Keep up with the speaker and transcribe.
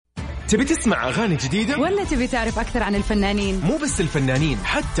تبي تسمع أغاني جديدة ولا تبي تعرف أكثر عن الفنانين؟ مو بس الفنانين،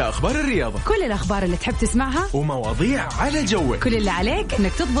 حتى أخبار الرياضة، كل الأخبار اللي تحب تسمعها ومواضيع على جوك. كل اللي عليك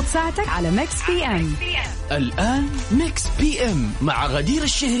إنك تضبط ساعتك على ميكس بي ام. الآن ميكس بي ام مع غدير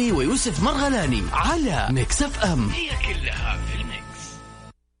الشهري ويوسف مرغلاني على ميكس اف ام. هي كلها في الميكس.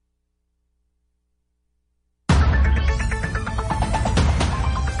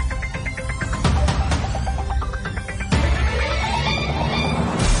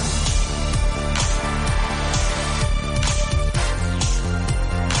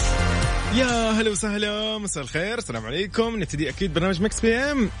 يا هلا وسهلا، مساء الخير، السلام عليكم. نبتدي أكيد برنامج ميكس بي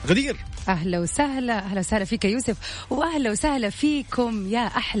ام. غدير، أهلا وسهلا، أهلا وسهلا فيك يوسف، وأهلا وسهلا فيكم يا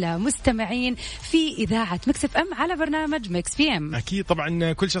أحلى مستمعين في إذاعة ميكس اف ام على برنامج ميكس بي ام. أكيد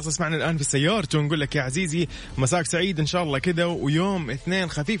طبعا كل شخص يسمعنا الآن في سيارته نقول لك يا عزيزي مساك سعيد إن شاء الله كده، ويوم اثنين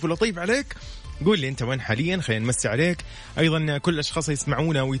خفيف ولطيف عليك. قول لي أنت وين حاليا، خلينا نمسي عليك. أيضا كل الأشخاص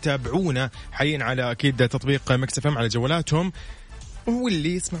يسمعونا ويتابعونا حاليا على أكيد تطبيق ميكس اف ام على جوالاتهم،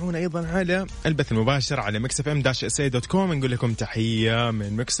 واللي يسمعونا أيضا على البث المباشر على mixfm-sa.com. نقول لكم تحية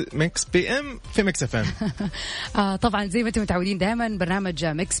من ميكس بي ام في ميكس اف ام. طبعا زي ما انتم متعودين دائما برنامج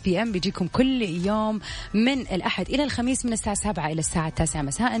ميكس بي ام بيجيكم كل يوم من الأحد إلى الخميس من الساعة 7 إلى الساعة 9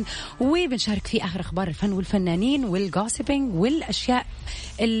 مساء، وبنشارك فيه آخر أخبار الفن والفنانين والجوسيبينج والأشياء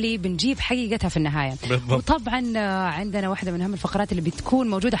اللي بنجيب حقيقتها في النهاية. وطبعا عندنا واحدة من أهم الفقرات اللي بتكون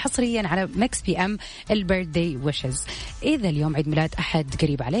موجودة حصريا على ميكس بي ام، البيرثدي ويشز. إذا اليوم عيد ميلاد أحد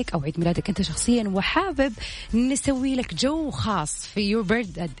قريب عليك أو عيد ميلادك أنت شخصيا وحابب نسوي لك جو خاص في يور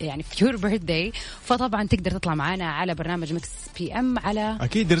بيرث يعني في يور بيرثداي، فطبعا تقدر تطلع معنا على برنامج ميكس بي ام على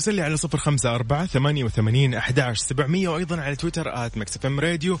أكيد ارسل لي على 0548811700، وأيضا على تويتر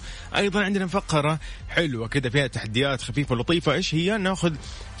 @ميكسفمراديو. أيضا عندنا فقرة حلوة كده فيها تحديات خفيفة ولطيفة. إيش هي؟ ناخذ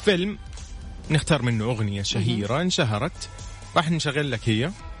فيلم نختار منه أغنية شهيرة انشهرت، راح نشغل لك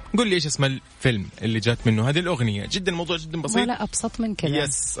هي، قل لي إيش اسم الفيلم اللي جات منه هذه الأغنية. جدا الموضوع جدا بسيط، ولا أبسط من كذا.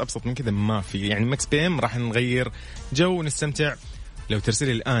 يس، أبسط من كذا ما في. يعني ميكس بي ام راح نغير جو ونستمتع. لو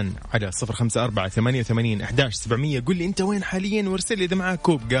ترسلي الآن على 0548811700 قل لي أنت وين حاليا، وارسل لي إذا معك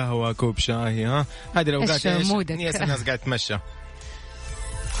كوب قهوة كوب شاي. هذه الأوقات إيش الناس قاعد تمشى.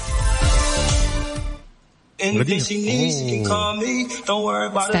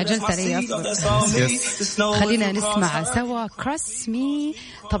 استعجلت علي أصلا. خلينا نسمع سوا Cross Me،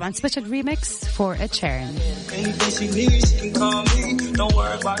 طبعا special remix for Ed Sheeran.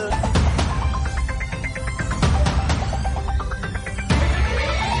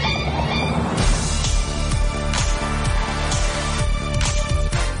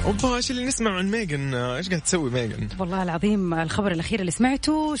 أوبا، إيش اللي نسمع عن ميغان؟ إيش قاعد تسوي ميغان؟ والله العظيم الخبر الأخير اللي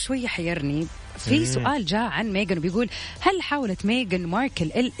سمعته شوية حيرني. في سؤال جاء عن ميغان وبيقول هل حاولت ميغان ماركل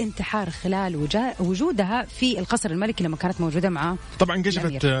الانتحار خلال وجودها في القصر الملكي لما كانت موجودة معه؟ طبعا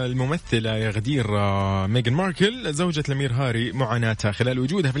كشفت الممثلة يا غدير ميغان ماركل زوجة الأمير هاري معاناتها خلال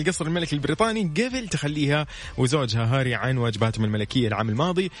وجودها في القصر الملكي البريطاني قبل تخليها وزوجها هاري عن واجباتهم الملكية العام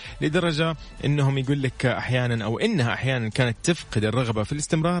الماضي، لدرجة إنهم يقول لك أحيانا أو إنها أحيانا كانت تفقد الرغبة في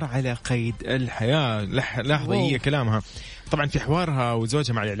الاستمرار على قيد الحياة. لحظة، هي كلامها طبعا في حوارها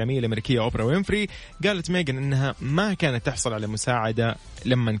وزوجها مع الإعلامية الأمريكية أوبرا وينفري، قالت ميغان أنها ما كانت تحصل على مساعدة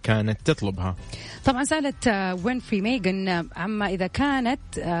لما كانت تطلبها. طبعا سألت وينفري ميغان عما إذا كانت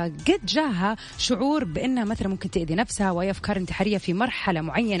قد جاها شعور بأنها مثلا ممكن تأذي نفسها وهي أفكار انتحارية في مرحلة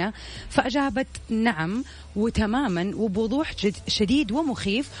معينة، فأجابت نعم وتماما وبوضوح شديد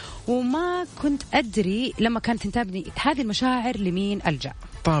ومخيف، وما كنت أدري لما كانت تنتابني هذه المشاعر لمين ألجأ.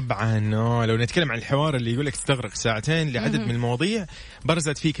 طبعا لو نتكلم عن الحوار اللي يقولك استغرق ساعتين لعدد من المواضيع،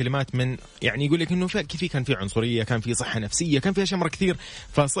 برزت فيه كلمات من يعني يقولك انه كيف كان في عنصرية، كان في صحة نفسية، كان في اشياء مرة كثير.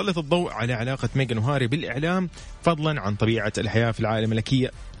 فسلط الضوء على علاقة ميغان وهاري بالاعلام فضلا عن طبيعة الحياة في العائلة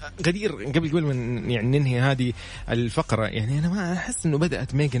الملكية. غدير قبل من يعني ننهي هذه الفقرة، يعني انا ما احس انه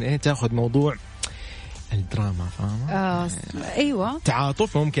بدأت ميغان تاخذ موضوع الدراما، فاهمة؟ ايوه،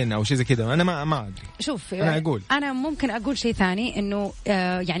 تعاطف ممكن او شيء زي كذا. انا ما ادري. شوف، انا ممكن اقول شيء ثاني، انه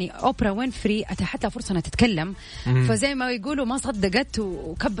يعني اوبرا وينفري اتاحت لها فرصه انها تتكلم، فزي ما يقولوا ما صدقت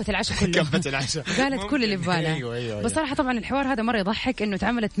وكبت العشاء كله. كبت العشاء قالت كل اللي ببالها. أيوة. بصراحه طبعا الحوار هذا مره يضحك، انه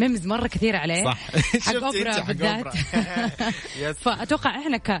تعملت ميمز مره كثير عليه، صح. حق اوبرا بالذات. فاتوقع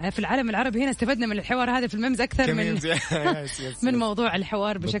احنا في العالم العربي هنا استفدنا من الحوار هذا في الميمز اكثر من موضوع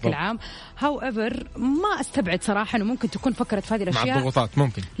الحوار بشكل عام. however ما استبعد صراحة أنه ممكن تكون فكرت في هذه الأشياء مع الضغوطات،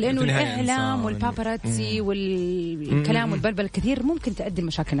 ممكن لأنه الإعلام والباباراتسي والكلام والبلبل الكثير ممكن تؤدي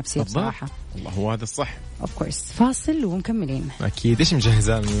المشاكل النفسية بصراحة. والله هو هذا الصح. of course. فاصل ومكملين. أكيد. إيش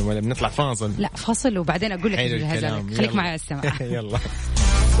مجهزان ولا بنطلع فاصل؟ لا فاصل وبعدين أقول لك مجهزان. خليك معي على السماع. يلا.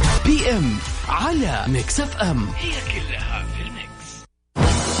 بي ام على ميكس اف ام، هي كلها في الميكس.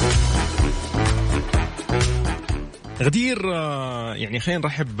 غدير يعني خلينا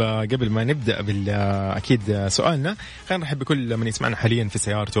نرحب قبل ما نبدأ أكيد سؤالنا. خلينا نرحب بكل من يسمعنا حاليا في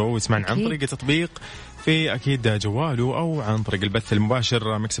سيارته ويسمعنا عن طريق التطبيق في أكيد جواله أو عن طريق البث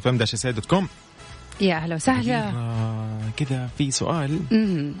المباشر mixfm-sa.com. يا أهلا وسهلا. كذا في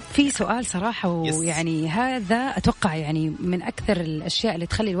سؤال صراحة، ويعني هذا أتوقع يعني من أكثر الأشياء اللي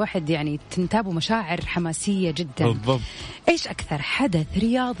تخلي الواحد يعني تنتابه مشاعر حماسية جدا. بالضبط. إيش أكثر حدث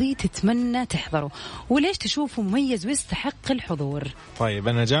رياضي تتمنى تحضره وليش تشوفه مميز ويستحق الحضور؟ طيب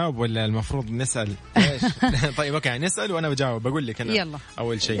أنا جاوب ولا المفروض نسأل؟ إيش؟ طيب أوكي نسأل وأنا بجاوب. بقول لك أنا يلا.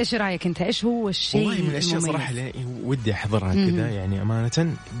 أول شيء إيش رأيك أنت؟ إيش هو الشيء والله من الأشياء صراحة اللي ودي أحضرها كذا يعني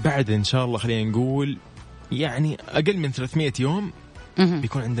أمانة بعد إن شاء الله خلينا نقول يعني أقل من 300 يوم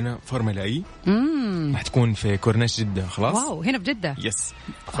بيكون عندنا فورمولا اي راح تكون في كورنيش جدة. خلاص. واو هنا بجدة. يس.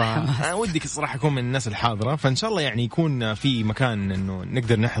 فأنا ودك الصراحة أكون من الناس الحاضرة، فإن شاء الله يعني يكون في مكان إنه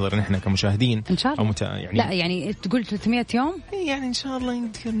نقدر نحضر نحن كمشاهدين إن شاء الله. يعني لا يعني تقول 300 يوم يعني إن شاء الله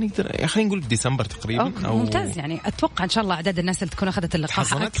نقدر خلينا نقول بديسمبر تقريبا. أو ممتاز يعني أتوقع إن شاء الله أعداد الناس اللي تكون أخذت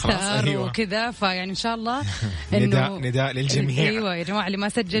اللقاح أكثر. أيوة. وكذا فيعني إن شاء الله نداء للجميع. أيوة يا جماعة اللي ما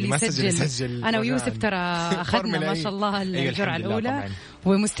سجل يسجل. أنا ويوسف ترى أخذنا ما شاء الله الجرعة الأولى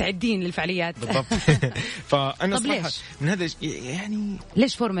ومستعدين للفعاليات. بالضبط. فأنا صراحة من هذا يعني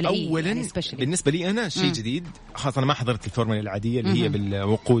ليش فورمولا إي؟ أولاً يعني بالنسبة لي أنا شيء جديد، خاصة أنا ما حضرت الفورمولا العادية اللي هي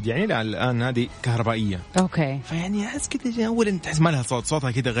بالوقود يعني. لا الآن هذه كهربائية. أوكي. فيعني أحس كده أولاً تحس ما لها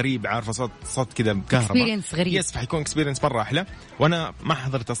صوتها كده غريب، عارفة صوت كده كهرباء. experience غريب. يس فحيكون experience مرة أحلى. وأنا ما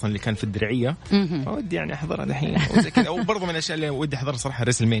حضرت أصلاً اللي كان في الدرعية، فودي يعني أحضرها الحين وزي كده. وبرضه من الأشياء اللي ودي أحضرها صراحة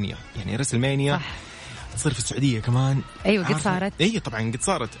ريسلمانيا. يعني ريسلمانيا تصير في السعودية كمان. أيوة قد صارت. أيوة طبعا قد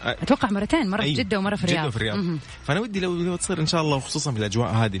صارت أتوقع مرتين، مرة في جدة ومرة في الرياض. جدة وفي الرياض. فأنا ودي لو تصير إن شاء الله، وخصوصا في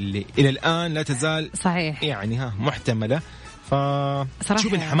الأجواء هذه اللي إلى الآن لا تزال صحيح يعني محتملة.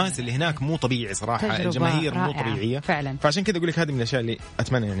 شوف الحماس اللي هناك مو طبيعي صراحة، الجماهير مو طبيعية فعلا. فعشان كده أقول لك هذه من الأشياء اللي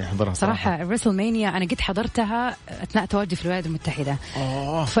أتمنى يعني أحضرها صراحة. ريسلمانيا أنا قد حضرتها أثناء تواجدي في الولايات المتحدة.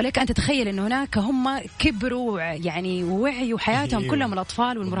 فلك أن تتخيل إنه هناك هم كبروا يعني ووعيوا حياتهم كلهم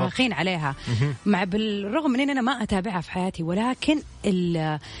الأطفال والمراهقين عليها. مع بالرغم من إن أنا ما أتابعها في حياتي، ولكن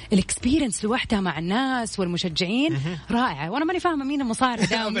الإكسبيرينس لوحدها مع الناس والمشجعين رائعة. وأنا ماني فاهمة مين المصارع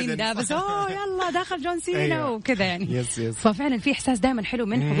ده ومين ده، بس يلا داخل جون سينا وكذا يعني. فعلا في إحساس دائما حلو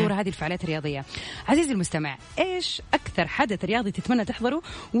من حضور هذه الفعاليات الرياضية. عزيزي المستمع، إيش أكثر حدث رياضي تتمنى تحضره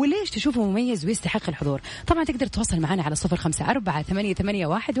وليش تشوفه مميز ويستحق الحضور؟ طبعا تقدر تتواصل معنا على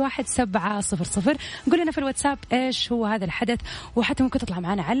 0548811700. قول لنا في الواتساب إيش هو هذا الحدث، وحتى ممكن تطلع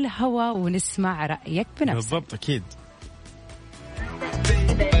معنا على الهواء ونسمع رأيك بنفسك. بالضبط أكيد.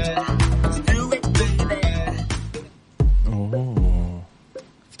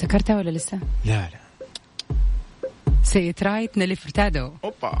 افتكرتها ولا لسه؟ لا سيت رايت نيلي فرتادو.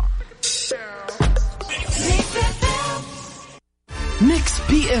 أوبا. ميكس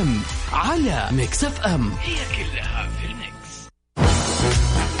بي ام على ميكس اف ام، هي كلها في الميكس.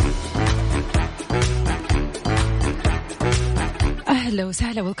 أهلا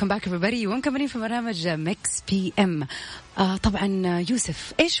وسهلا، ويلكم باك everybody، ومكملين في برنامج ميكس بي ام. طبعا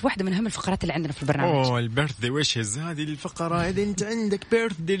يوسف، ايش واحدة من أهم الفقرات اللي عندنا في البرنامج؟ البيرثدي ويشز. هذه الفقرة إذا أنت عندك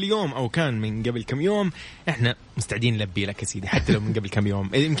بيرثدي اليوم أو كان من قبل كم يوم، إحنا مستعدين نلبي لك يا سيدي، حتى لو من قبل كم يوم.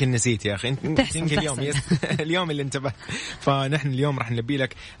 يمكن نسيت يا أخي، يمكن اليوم اليوم اللي انتبه. فنحن اليوم راح نلبي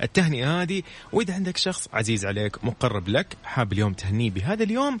لك التهنئة هذه. وإذا عندك شخص عزيز عليك مقرب لك حاب اليوم تهنيه بهذا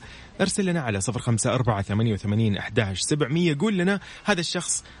اليوم، ارسل لنا على 0548811700. قول لنا هذا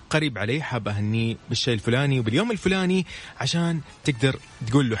الشخص قريب عليه حاب أهنيه بالشيء الفلاني وباليوم الفلاني، عشان تقدر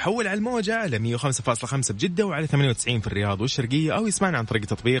تقول له حول على الموجة على 105.5 بجدة وعلى 98 في الرياض والشرقية، أو يسمعنا عن طريق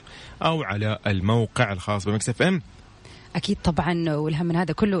التطبيق أو على الموقع الخاص بميكس اف ام. أكيد طبعا. والهم من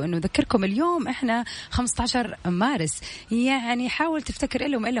هذا كله أنه نذكركم اليوم إحنا 15 مارس، يعني حاول تفتكر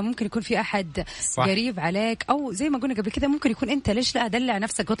إلا ممكن يكون في أحد صح. قريب عليك، أو زي ما قلنا قبل كده ممكن يكون أنت. ليش لا دلع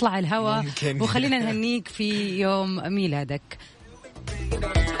نفسك واطلع الهوا وخلينا نهنيك في يوم ميلادك.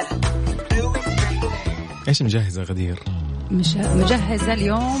 إيش مجهزة غدير؟ مجهزة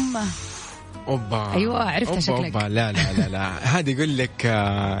اليوم. أوبا. أيوة عرفت شكلك. أوبا. لا هذه يقول لك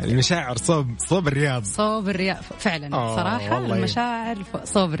المشاعر صوب الرياض. صوب الرياض فعلا. صراحة المشاعر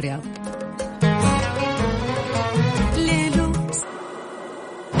صوب الرياض.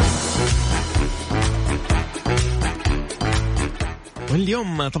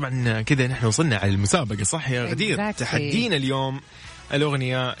 واليوم طبعا كذا نحن وصلنا على المسابقة، صح يا غدير؟ تحدينا اليوم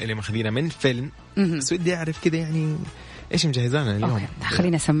الأغنية اللي مخذينها من فيلم. بس ودي أعرف كذا يعني إيش مجهزانا اليوم.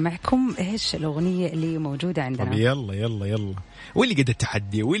 خلينا أسمعكم إيش الأغنية اللي موجودة عندنا. طب يلا واللي قد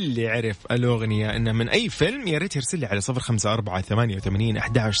التحدي واللي عرف الأغنية إنها من أي فيلم يا ريت يرسل لي على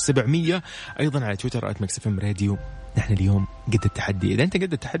 0548811700. أيضا على تويتر @ميكسفم راديو نحن اليوم قد التحدي. إذا أنت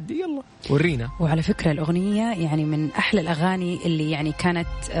قد التحدي يلا ورينا. وعلى فكرة الأغنية يعني من أحلى الأغاني اللي يعني كانت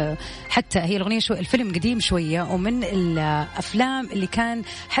حتى هي الأغنية الفيلم قديم شوية، ومن الأفلام اللي كان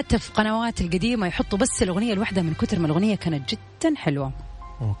حتى في قنوات القديمة يحطوا بس الأغنية الواحدة من كتر ما الأغنية كانت جدا حلوة.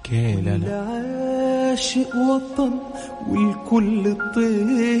 أوكي لا عاشق وطن والكل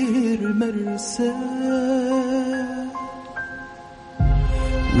الطير مرساه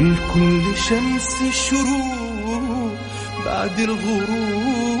والكل شمس الشروق بعد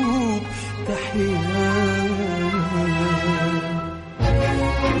الغروب تحيا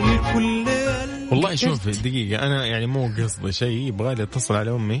والكل. والله شوف دقيقة أنا يعني مو قصدي شيء، يبغالي أتصل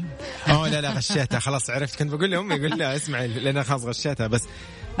على أمي. لا غشيتها خلاص عرفت، كنت بقول لأمي يقول لها اسمع لأن خلاص غشيتها بس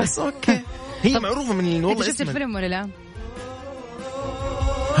أوكي. هي معروفة من والله. شفت الفيلم ولا لا؟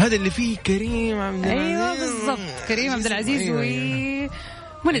 هذا اللي فيه كريم عبد العزيز. أيوة بالضبط كريم عبد العزيز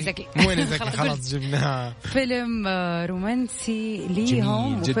منى زكي. خلاص جبناها. فيلم رومانسي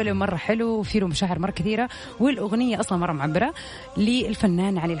ليهم وفيلم مرة حلو وفيه له مشاعر مرة كثيرة، والأغنية أصلا مرة معبرة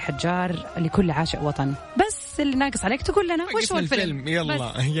للفنان علي الحجار لكل عاشق وطن. بس اللي ناقص عليك تقول لنا وش هو الفيلم.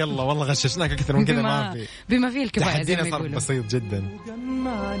 يلا والله غششناك أكثر من كذا ما في. بما فيه الكفاية زي ما يقولوا. صار بسيط جدا.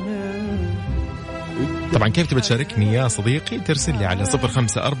 طبعا كيف تبي تشاركني يا صديقي؟ ترسل لي على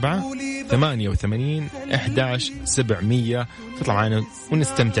 054-88-11-700 تطلع معنا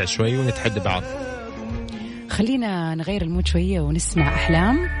ونستمتع شوي ونتحدى بعض. خلينا نغير المود شوية ونسمع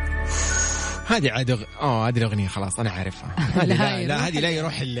أحلام. هذه عاد هذه الأغنية خلاص أنا عارفها. لا هذه لا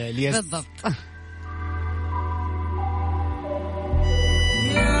يروح الياس بالضبط.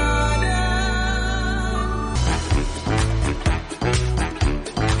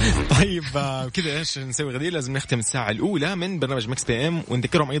 طيب كذا ايش نسوي غدير؟ لازم نختم الساعة الأولى من برنامج مكس بي ام،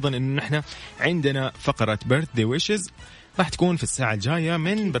 ونذكرهم أيضا إنه نحن عندنا فقرة بيرثدي ويشز راح تكون في الساعة الجاية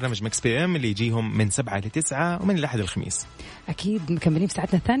من برنامج مكس بي ام اللي يجيهم من 7 ل 9 ومن الأحد الخميس. أكيد مكملين في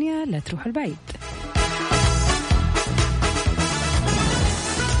ساعتنا الثانية، لا تروحوا البعيد.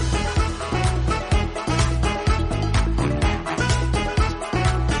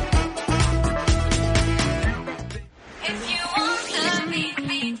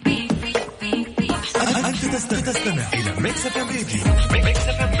 تستمع إلى ميكس اف ام راديو. ميكس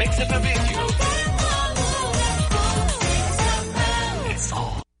اف ام راديو.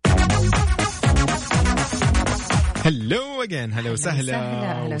 هلو أجين، هلا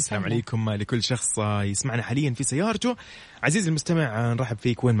وسهلا والسلام عليكم لكل شخص يسمعنا حاليا في سيارته. عزيزي المستمع نرحب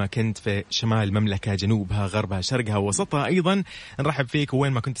فيك وين ما كنت في شمال المملكة، جنوبها، غربها، شرقها، وسطها. أيضا نرحب فيك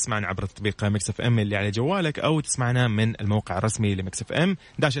وين ما كنت تسمعنا عبر تطبيق ميكس اف ام اللي على جوالك، أو تسمعنا من الموقع الرسمي لميكس اف ام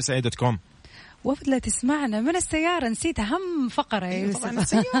 -sa.com. وفضل تسمعنا من السيارة، نسيت أهم فقرة يا يوسف. طبعا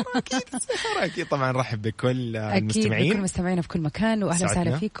السيارة أكيد طبعا نرحب بكل المستمعين، بكل مستمعينا في كل مكان، وأهلا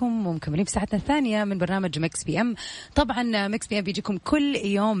وسهلا فيكم ومكملين في ساعتنا الثانية من برنامج مكس بي ام. طبعا مكس بي ام بيجيكم كل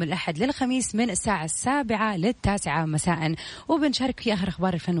يوم الأحد للخميس من الساعة 7 لل9 مساء، وبنشارك في آخر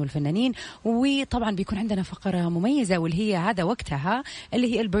أخبار الفن والفنانين. وطبعا بيكون عندنا فقرة مميزة واللي هي هذا وقتها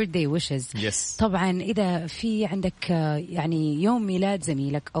اللي هي البيرثدي ويشز. طبعا إذا في عندك يعني يوم ميلاد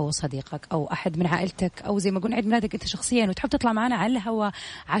زميلك أو صديقك أو أحد من عائلتك، أو زي ما قلنا عيد ميلادك أنت شخصيا وتحب تطلع معنا على الهواء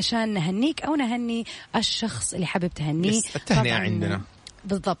عشان نهنيك أو نهني الشخص اللي حابب تهنيه، التهنئة عندنا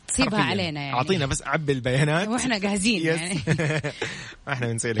بالضبط سيبها علينا يعني. أعطينا بس عبي البيانات وإحنا جاهزين يعني. إحنا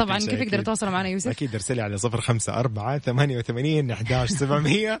بنسوي لك طبعا كيف يقدر يتواصل معنا يوسف؟ أكيد ارسلي على 054-88-11-700.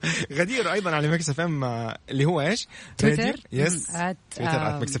 غدير أيضا على ميكس اف ام اللي هو إيش؟ تويتر.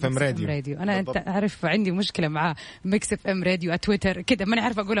 تويتر ميكس اف ام راديو. أنا أنت أعرف عندي مشكلة مع ميكس اف ام راديو تويتر كده، ماني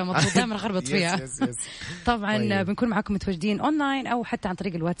عارفة أقولها مضبوط، دائما أخربط فيها. طبعا بنكون معكم متواجدين أونلاين أو حتى عن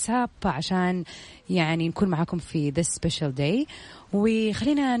طريق الواتساب عشان يعني نكون معكم في this special day.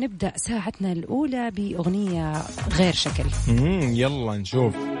 وخلينا نبدأ ساعتنا الأولى بأغنية غير شكل. يلا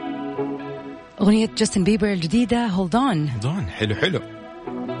نشوف أغنية جاستن بيبر الجديدة Hold On. حلو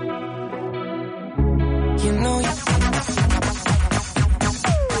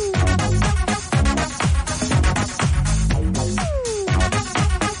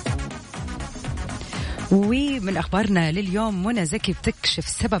ومن أخبارنا لليوم منى زكي بتكشف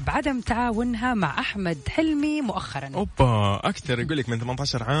سبب عدم تعاونها مع أحمد حلمي مؤخرا. أكثر يقول لك من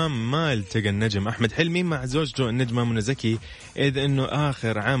 18 عام ما التقى النجم أحمد حلمي مع زوجته النجمة منى زكي، إذ أنه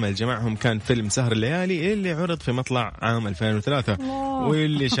آخر عمل جمعهم كان فيلم سهر الليالي اللي عرض في مطلع عام 2003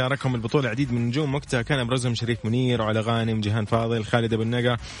 واللي شاركهم البطولة عديد من النجوم وقتها، كان أبرزهم شريف منير وعلى غانم، جيهان فاضل، خالد أبو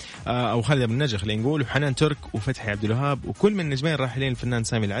النجا أو خالد أبو النجا خلينا نقول، وحنان ترك وفتحي عبد الوهاب، وكل من النجمين الراحلين الفنان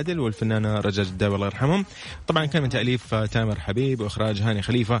سامي العدل والفنانة رجاء جداوي الله يرحمهم. طبعا كان من تأليف تامر حبيب وإخراج هاني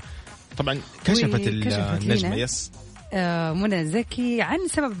خليفة. طبعا كشفت النجمة منى زكي عن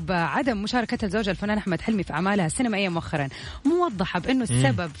سبب عدم مشاركة الزوج الفنان أحمد حلمي في أعمالها السينمائية مؤخرا، موضحة بأنه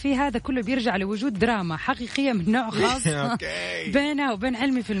السبب في هذا كله بيرجع لوجود دراما حقيقية من نوع خاص بينها وبين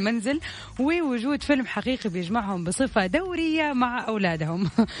حلمي في المنزل، ووجود فيلم حقيقي بيجمعهم بصفة دورية مع أولادهم.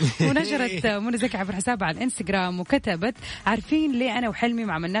 ونشرت منى زكي عبر حسابها على الانستغرام وكتبت: عارفين ليه أنا وحلمي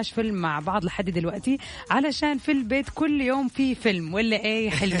ما عملناش فيلم مع بعض لحد دلوقتي؟ علشان في البيت كل يوم في فيلم، ولا إيه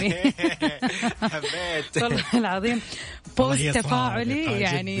يا حلمي؟ حبيت والله العظيم بوست تفاعلي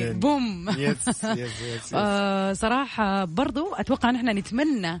يعني بوم. صراحة برضو أتوقع نحن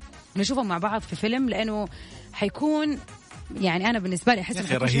نتمنى نشوفهم مع بعض في فيلم، لأنه حيكون يعني أنا بالنسبة لي أحس إنه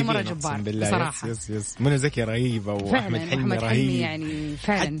حيكون شيء مرة جبار صراحة. يس منى زكي رهيبة وأحمد حلمي رهيب يعني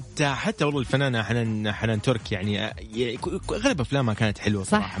فعلا. حتى والله الفنانة حنان ترك يعني أغلب أفلامها كانت حلوة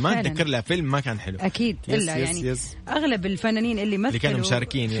صراحة، ما أتذكر لها فيلم ما كان حلو أكيد إلا يعني أغلب الفنانين اللي مثلوا كانوا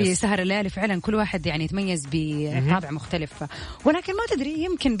مشاركين في سهر الليالي فعلا كل واحد يعني يتميز بطابع مختلف، ولكن ما تدري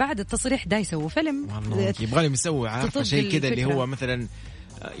يمكن بعد التصريح ده يسووا فيلم. يبغى لهم يسووا عارفة شيء كذا اللي هو مثلا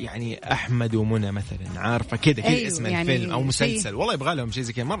يعني أحمد ومنى مثلا عارفة كذا أيوه اسم يعني الفيلم أو مسلسل، والله يبغى لهم شيء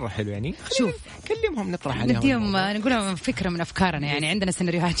زي كذا مرة حلو يعني. شوف كلمهم نطرح عليهم نديهم نقول لهم فكرة من أفكارنا، يعني عندنا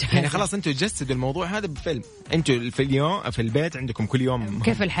سيناريوهات يعني خلاص أنتوا جسدوا الموضوع هذا بفيلم. أنتوا في اليوم في البيت عندكم كل يوم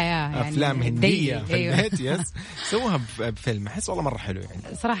كيف الحياة يعني أفلام هندية في أيوه. البيت يس سووها بفيلم، أحس والله مرة حلو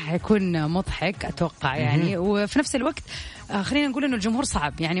يعني صراحة حيكون مضحك أتوقع يعني. وفي نفس الوقت خلينا نقول إنه الجمهور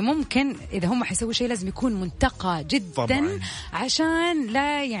صعب يعني، ممكن إذا هم حيسووا شيء لازم يكون منتقى جدا طبعاً. عشان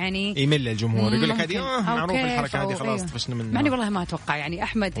لا يعني يمل الجمهور يقول لك هذه معروف الحركة هذه خلاص طفشنا منها. معني والله ما أتوقع يعني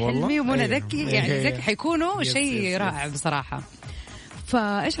أحمد حلمي ومنى ذكي يعني زكي حيكونوا شيء رائع بصراحة.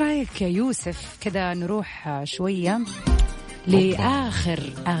 فإيش رأيك يا يوسف كذا نروح شوية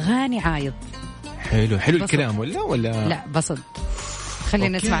لآخر أغاني عايض؟ حلو الكلام ولا لا بصد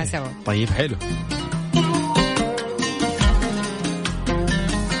خلينا نسمع سوا. طيب حلو.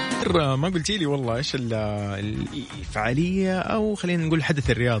 ما قلتي لي والله ايش الفعاليه او خلينا نقول الحدث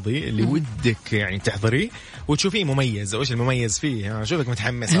الرياضي اللي ودك يعني تحضريه وتشوفيه مميز، او ايش المميز فيه؟ اشوفك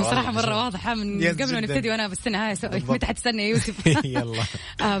متحمسه صراحه مره واضحه من قبل ما نبتدي وانا بالسنه هاي متى حتستنى يا يوسف؟ يلا.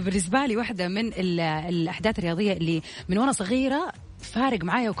 بالنسبه لي واحده من الاحداث الرياضيه اللي من وانا صغيره فارق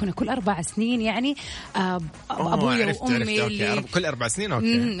معايا، وكنا كل 4 سنين يعني أبويا وأمي اللي كل 4 سنين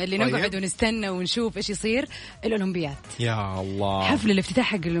اللي نقعد ونستنى ونشوف إيش يصير الأولمبياد. يا الله حفل الافتتاح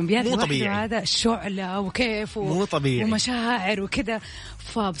حق الأولمبياد مو طبيعي، هذا الشعلة وكيف مو طبيعي ومشاعر وكذا.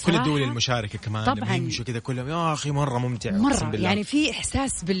 كل الدول المشاركة كمان طبعا يمشوا كذا كلهم يا أخي مرة ممتع مرة يعني في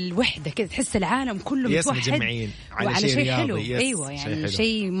إحساس بالوحدة كذا، تحس العالم كله متوحد على شيء حلو. أيوة يعني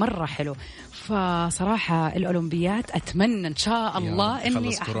شيء مرة حلو. فصراحة الأولمبياد أتمنى إن شاء الله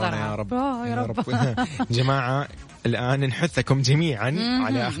إني أحضرها يا رب. يا رب. جماعة الآن نحثكم جميعا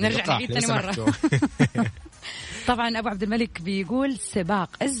على أخذ نرجع نعيد مرة. طبعا أبو عبد الملك بيقول سباق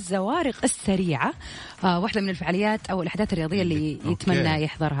الزوارق السريعة واحدة من الفعاليات أو الأحداث الرياضية اللي يتمنى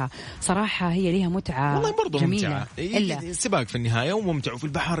يحضرها. صراحة هي ليها متعة والله برضو جميلة. السباق في النهاية وممتع، وفي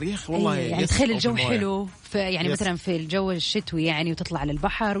البحر يا أخي والله يعني تخيل الجو حلو يعني مثلا في الجو الشتوي يعني وتطلع على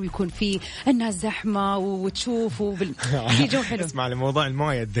البحر ويكون في الناس زحمة وتشوف في جو حلو. اسمع لموضوع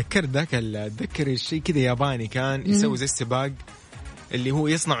الموية أتذكر الشيء كذا ياباني كان يسوي زي السباق اللي هو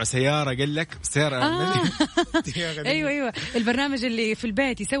يصنع سيارة، قال لك سيارة أيوة البرنامج اللي في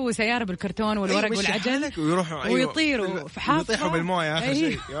البيت يسوي سيارة بالكرتون والورق والعجل ويطيروا في حافة يطيحوا بالموية آخر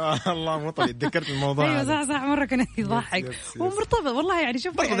شيء. يا الله مو طبيعي، تذكرت الموضوع. أيوة صح مرة كان يضحك ومرتبط والله يعني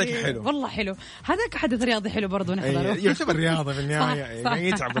شوف يعني حلو والله حلو. هذاك حدث رياضي حلو برضو نحضره. يعتبر رياضة في النهاية يعني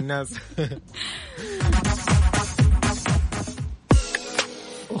يتعب الناس.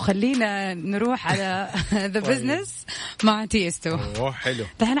 وخلينا نروح على ذا بزنس مع تيستو. حلو.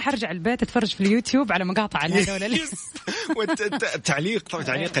 الحين حرجع البيت اتفرج في اليوتيوب على مقاطع عن هذول. والتعليق طبعا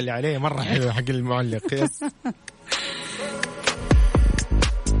التعليق اللي عليه مرة حلو حق المعلق. يس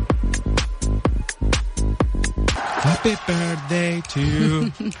Happy birthday to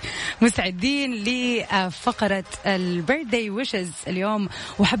you. مستعدين لفقرة البيرثداي ويشز اليوم،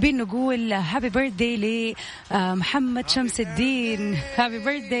 وحابين نقول هابي بيرثداي لمحمد شمس الدين. هابي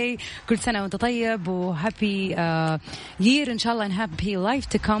بيرثداي، كل سنة وانت طيب، وهابي يير إن شاء الله، هابي لايف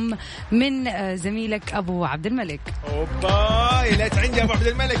تو كم من زميلك أبو عبد الملك. أوبا ليت عندي أبو عبد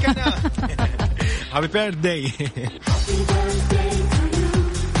الملك أنا. هابي بيرثداي.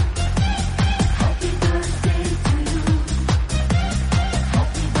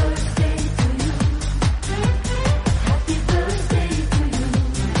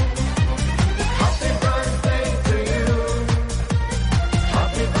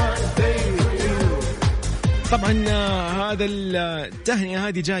 طبعا هذا التهنئة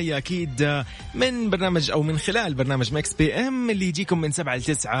هذه جاية أكيد من برنامج أو من خلال برنامج مكس بي ام اللي يجيكم من 7 ل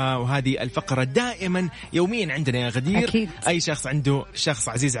 9، وهذه الفقرة دائما يوميا عندنا يا غدير. أكيد. أي شخص عنده شخص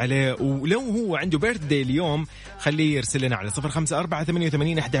عزيز عليه ولو هو عنده بيرثدي اليوم خليه يرسل لنا على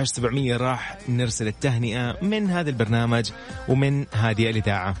 0548811700 راح نرسل التهنئة من هذا البرنامج ومن هذه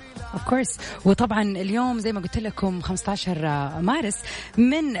الإذاعة. of course. وطبعا اليوم زي ما قلت لكم 15 مارس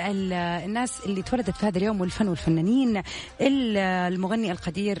من الناس اللي تولدت في هذا اليوم والفن والفنانين، المغني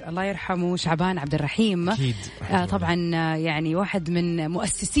القدير الله يرحمه شعبان عبد الرحيم. أكيد. طبعا يعني واحد من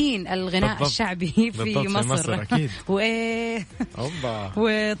مؤسسين الغناء بالضبط. الشعبي في مصر. أكيد.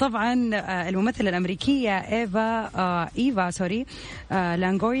 وطبعا الممثلة الأمريكية إيفا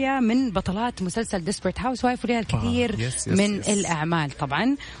لانغوريا من بطلات مسلسل ديسبرت هاوس وايف، ولها الكثير من الأعمال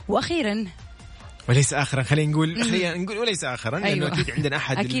طبعا. وأخيرا وليس آخرا خلينا نقول وليس آخرا لأنه أكيد عندنا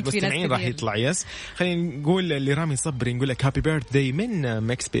أحد المستمعين راح يطلع خلينا نقول لرامي صبري نقول لك هابي بيرثداي من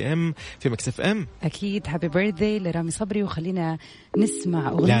مكس بي ام في مكس اف ام. أكيد هابي بيرثداي لرامي صبري، وخلينا نسمع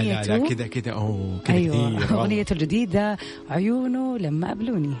أغنيته. لا كذا كذا أيوة أغنيته الجديدة عيونه لما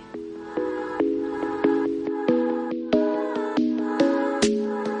قبلوني.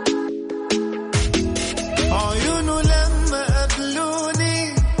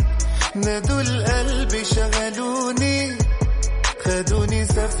 نادوا القلب شغلوني خدوني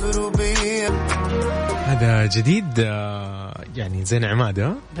سافروا بيا. هذا جديد يعني زين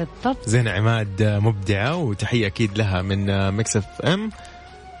عماد. بالضبط زين عماد مبدعة، وتحية أكيد لها من مكس اف ام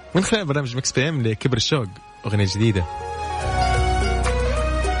من خلال برنامج مكس بي ام لكبر الشوق، أغنية جديدة.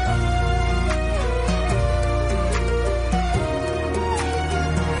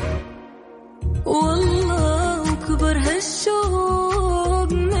 والله كبر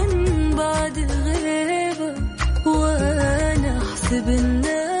هالشوق من بعد الغيبة، وأنا أحسب إن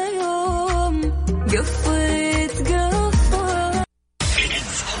يوم قفيت قفة.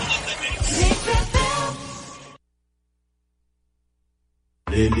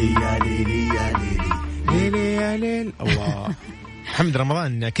 ليلي يا ليلي يا ليلي ليلي يا ليل. الله محمد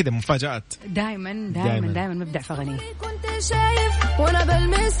رمضان كذا مفاجآت دائما مبدع في أغنيه. كنت شايف ولا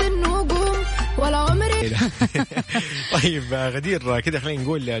بلمس النجوم ولا عمري. طيب غدير كذا خلينا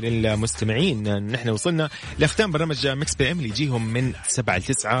نقول للمستمعين نحن وصلنا لختام برنامج مكس بي ام اللي يجيهم من 7 ل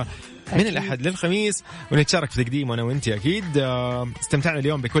 9 من الأحد للخميس، ونتشارك في تقديم أنا وأنت. أكيد استمتعنا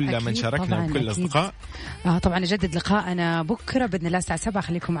اليوم بكل من شاركنا وكل الأصدقاء. طبعا نجدد لقاءنا بكرة بإذن الله الساعة 7.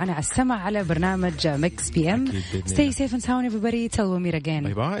 خليكم معنا على السمع على برنامج مكس بي ام. Stay safe and sound everybody. Tell me again.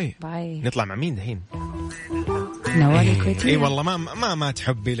 باي. نطلع مع مين دحين؟ نوال الكويتي. والله ما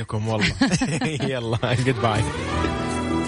تحبي لكم والله. يلا goodbye.